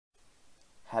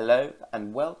Hello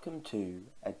and welcome to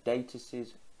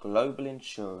Adatas's Global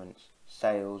Insurance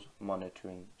Sales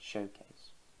Monitoring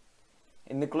Showcase.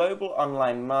 In the global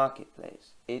online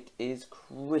marketplace, it is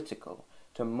critical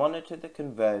to monitor the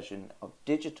conversion of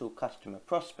digital customer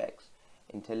prospects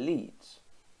into leads,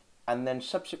 and then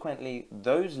subsequently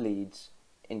those leads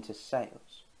into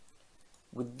sales.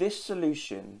 With this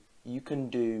solution, you can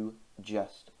do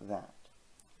just that.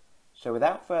 So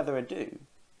without further ado,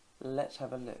 let's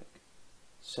have a look.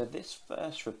 So this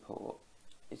first report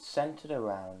is centered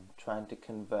around trying to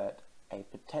convert a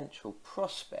potential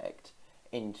prospect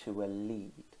into a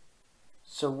lead.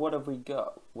 So what have we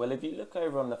got? Well, if you look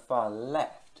over on the far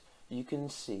left, you can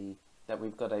see that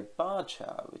we've got a bar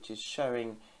chart which is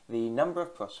showing the number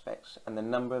of prospects and the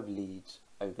number of leads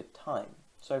over time.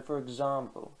 So for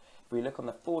example, if we look on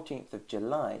the 14th of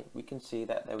July, we can see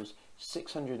that there was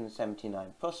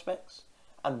 679 prospects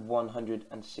and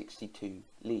 162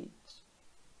 leads.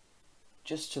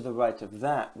 Just to the right of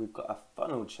that, we've got a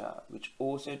funnel chart which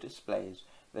also displays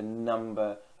the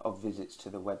number of visits to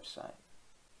the website.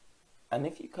 And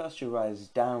if you cast your eyes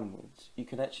downwards, you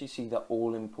can actually see the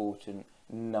all-important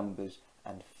numbers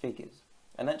and figures.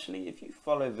 And actually, if you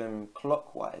follow them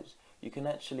clockwise, you can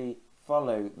actually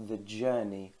follow the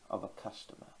journey of a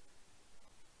customer.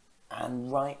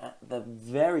 And right at the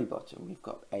very bottom, we've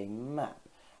got a map.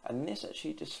 And this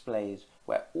actually displays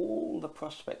where all the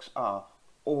prospects are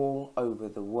all over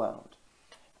the world.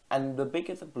 And the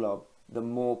bigger the blob, the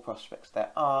more prospects there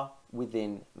are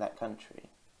within that country.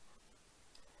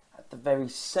 At the very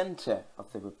center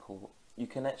of the report, you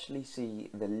can actually see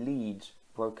the leads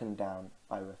broken down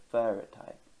by referrer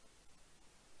type.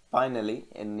 Finally,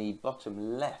 in the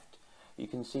bottom left, you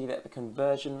can see that the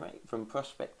conversion rate from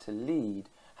prospect to lead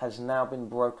has now been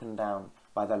broken down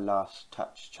by the last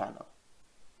touch channel.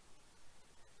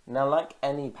 Now, like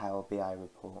any Power BI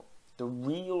report, the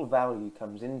real value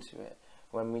comes into it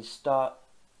when we start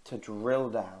to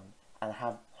drill down and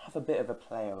have a bit of a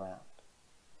play around.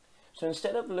 So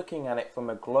instead of looking at it from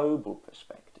a global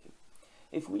perspective,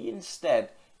 if we instead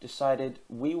decided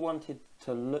we wanted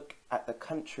to look at the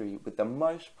country with the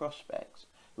most prospects,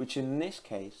 which in this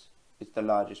case is the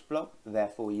largest blob,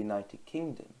 therefore United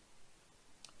Kingdom,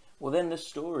 well then the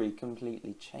story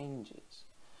completely changes.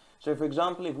 So for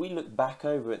example, if we look back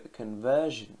over at the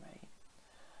conversion rate,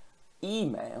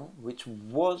 email, which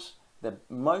was the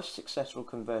most successful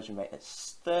conversion rate at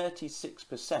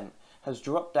 36%, has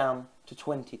dropped down to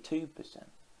 22%.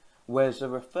 Whereas the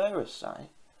referrer site,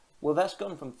 well, that's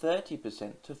gone from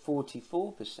 30% to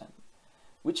 44%,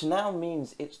 which now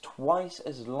means it's twice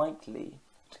as likely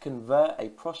to convert a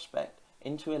prospect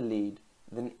into a lead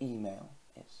than email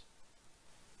is.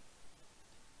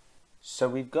 So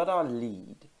we've got our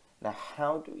lead. Now,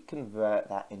 how do we convert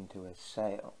that into a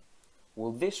sale?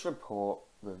 Well, this report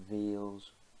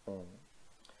reveals all.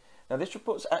 Now, this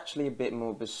report's actually a bit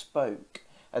more bespoke,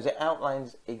 as it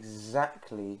outlines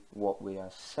exactly what we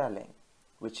are selling,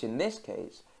 which in this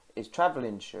case is travel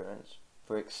insurance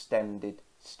for extended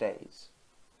stays.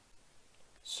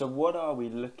 So what are we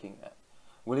looking at?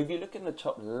 Well, if you look in the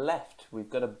top left, we've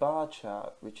got a bar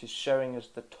chart which is showing us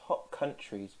the top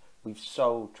countries we've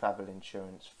sold travel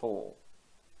insurance for.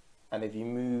 And if you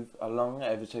move along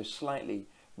ever so slightly,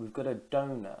 we've got a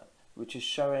donut which is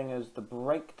showing us the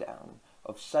breakdown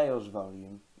of sales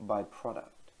volume by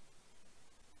product.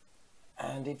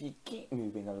 And if you keep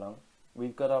moving along,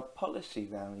 we've got our policy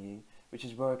value which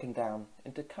is broken down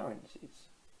into currencies.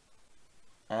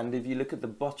 And if you look at the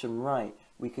bottom right,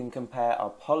 we can compare our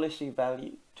policy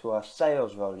value to our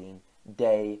sales volume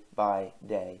day by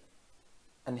day.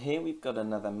 And here we've got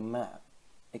another map,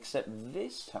 except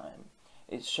this time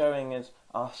it's showing us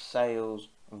our sales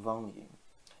volume.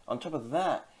 On top of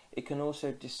that, it can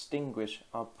also distinguish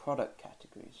our product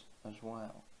categories as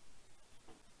well.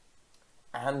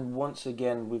 And once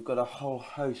again, we've got a whole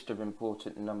host of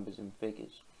important numbers and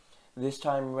figures, this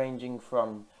time ranging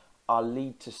from our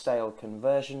lead to sale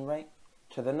conversion rate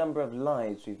to the number of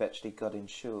lives we've actually got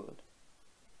insured.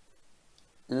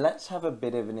 Let's have a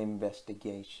bit of an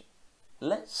investigation.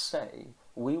 Let's say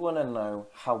we want to know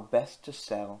how best to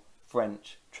sell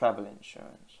French travel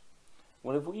insurance.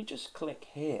 Well, if we just click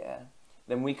here,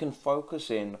 then we can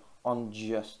focus in on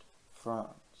just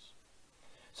France.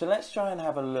 So let's try and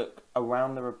have a look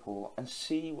around the report and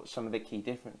see what some of the key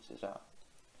differences are.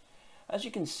 As you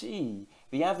can see,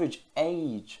 the average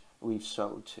age we've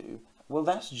sold to, well,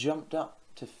 that's jumped up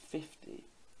to 50.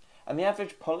 And the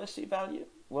average policy value,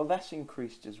 well, that's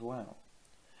increased as well.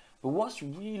 But what's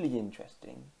really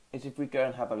interesting is if we go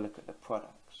and have a look at the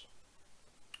products.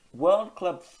 World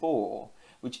Club 4,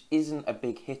 which isn't a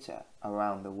big hitter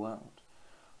around the world,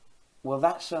 Well,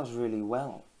 that sells really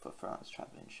well for France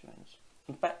Travel Insurance.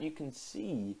 In fact, you can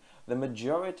see the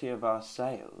majority of our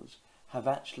sales have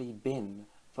actually been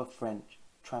for French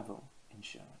travel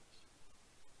insurance.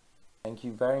 Thank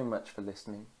you very much for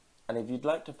listening, and if you'd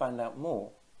like to find out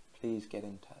more, please get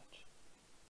in touch.